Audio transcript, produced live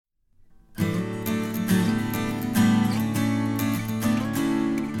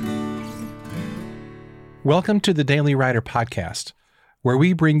Welcome to the Daily Writer Podcast, where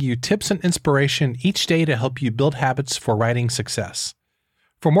we bring you tips and inspiration each day to help you build habits for writing success.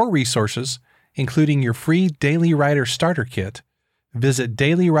 For more resources, including your free Daily Writer Starter Kit, visit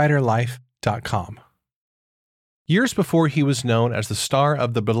dailywriterlife.com. Years before he was known as the star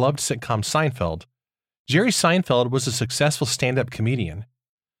of the beloved sitcom Seinfeld, Jerry Seinfeld was a successful stand-up comedian.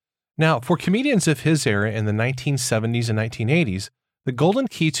 Now, for comedians of his era in the 1970s and 1980s, the golden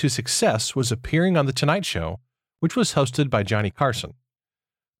key to success was appearing on The Tonight Show, which was hosted by Johnny Carson.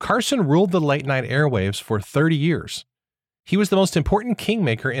 Carson ruled the late-night airwaves for 30 years. He was the most important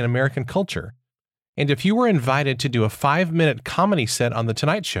kingmaker in American culture. And if you were invited to do a 5-minute comedy set on The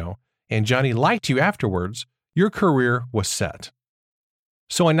Tonight Show and Johnny liked you afterwards, your career was set.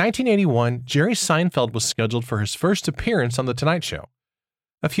 So in 1981, Jerry Seinfeld was scheduled for his first appearance on The Tonight Show.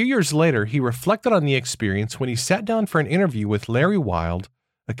 A few years later, he reflected on the experience when he sat down for an interview with Larry Wilde,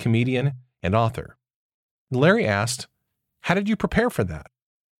 a comedian and author. Larry asked, "How did you prepare for that?"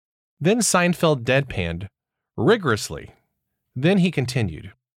 Then Seinfeld deadpanned, "Rigorously." Then he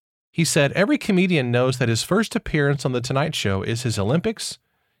continued. He said, "Every comedian knows that his first appearance on The Tonight Show is his Olympics,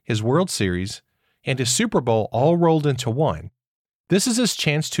 his World Series, and his Super Bowl all rolled into one. This is his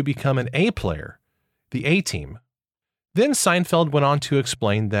chance to become an A player, the A-team." Then Seinfeld went on to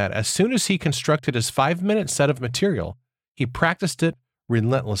explain that as soon as he constructed his 5-minute set of material, he practiced it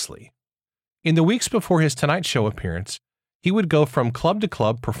relentlessly. In the weeks before his Tonight Show appearance, he would go from club to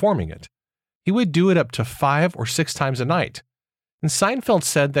club performing it. He would do it up to 5 or 6 times a night. And Seinfeld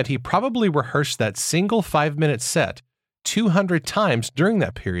said that he probably rehearsed that single 5-minute set 200 times during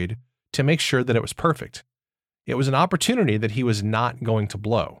that period to make sure that it was perfect. It was an opportunity that he was not going to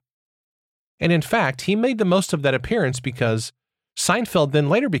blow. And in fact, he made the most of that appearance because Seinfeld then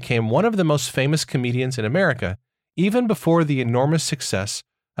later became one of the most famous comedians in America, even before the enormous success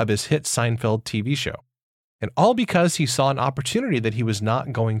of his hit Seinfeld TV show. And all because he saw an opportunity that he was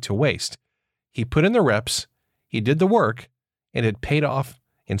not going to waste. He put in the reps, he did the work, and it paid off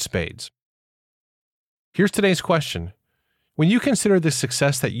in spades. Here's today's question. When you consider the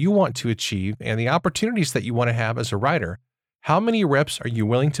success that you want to achieve and the opportunities that you want to have as a writer, how many reps are you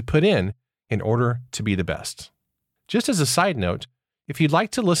willing to put in order to be the best? Just as a side note, if you'd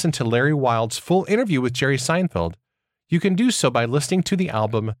like to listen to Larry Wilde's full interview with Jerry Seinfeld, you can do so by listening to the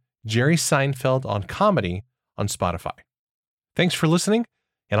album Jerry Seinfeld on Comedy on Spotify. Thanks for listening,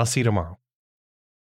 and I'll see you tomorrow.